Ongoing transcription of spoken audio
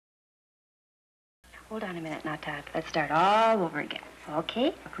Hold on a minute now, Todd. Let's start all over again.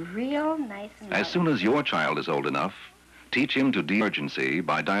 Okay? Look real nice and As soon as your child is old enough, teach him to emergency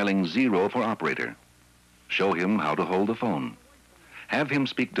by dialing 0 for operator. Show him how to hold the phone. Have him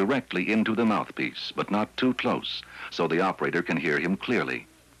speak directly into the mouthpiece, but not too close, so the operator can hear him clearly.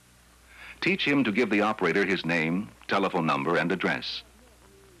 Teach him to give the operator his name, telephone number, and address.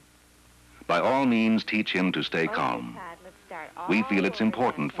 By all means, teach him to stay calm. Todd, let's start all We feel it's over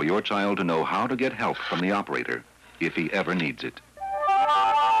important for your child to know how to get help from the operator if he ever needs it.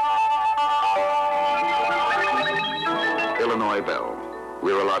 Illinois Bell.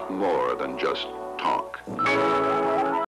 We're a lot more than just talk.